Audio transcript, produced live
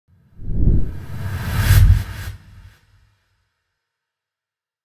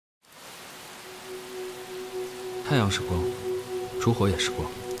太阳是光，烛火也是光。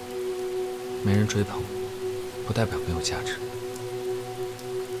没人追捧，不代表没有价值。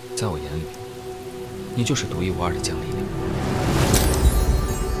在我眼里，你就是独一无二的江丽丽。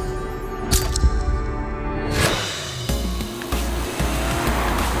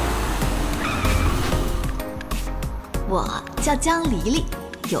我叫江丽丽，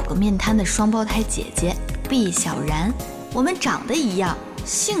有个面瘫的双胞胎姐姐毕小然，我们长得一样，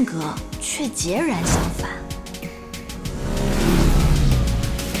性格却截然相反。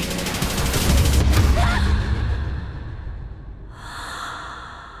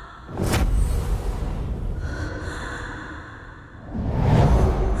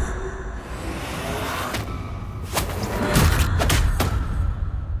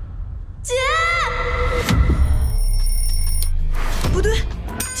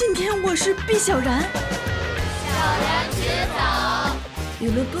我是毕小然。小然姐早。娱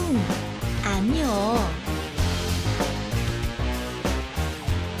乐蹦，俺牛。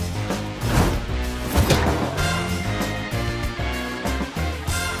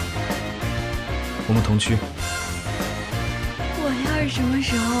我们同区。我要是什么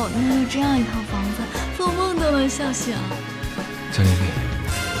时候能有这样一套房子，做梦都能笑醒。江丽丽，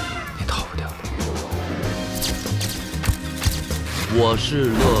你逃不掉的。我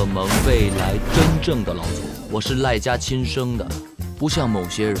是乐盟未来真正的老祖，我是赖家亲生的，不像某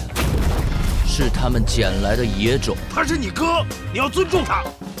些人，是他们捡来的野种。他是你哥，你要尊重他。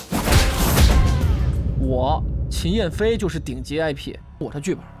我秦燕飞就是顶级 IP， 我的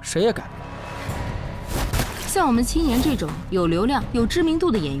剧本谁也改不了。像我们青年这种有流量、有知名度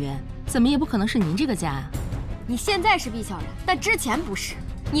的演员，怎么也不可能是您这个家啊！你现在是毕小然，但之前不是。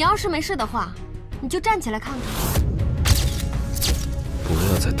你要是没事的话，你就站起来看看。不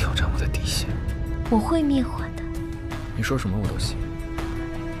要再挑战我的底线。我会灭火的。你说什么我都信。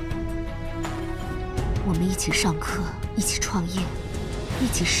我们一起上课，一起创业，一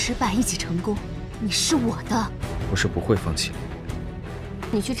起失败，一起成功。你是我的。我是不会放弃的。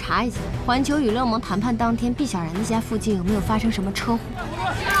你去查一下，环球与乐盟谈判当天，毕小然的家附近有没有发生什么车祸？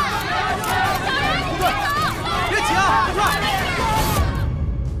别急啊！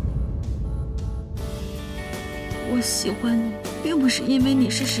我喜欢你，并不是因为你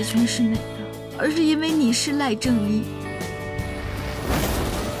是十全十美的，而是因为你是赖正一。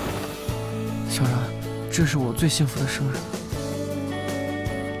小然，这是我最幸福的生日。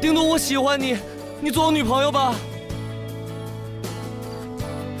叮咚，我喜欢你，你做我女朋友吧。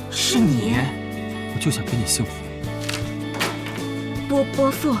是你，我就想给你幸福。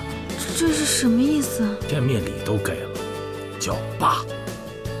伯父，这是什么意思？见面礼都给了，叫爸。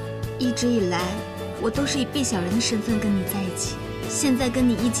一直以来，我都是以毕小人的身份跟你在一起。现在跟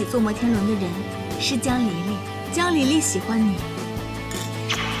你一起坐摩天轮的人是江丽丽，江丽丽喜欢你。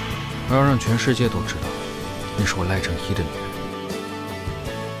我要让全世界都知道，你是我赖正一的女人。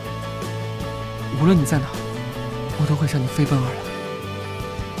无论你在哪，我都会向你飞奔而来。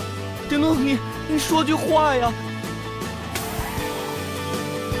叮咚，你说句话呀！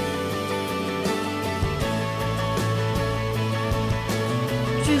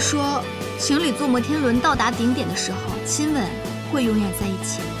据说情侣坐摩天轮到达顶点的时候，亲吻会永远在一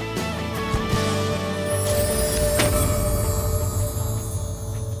起。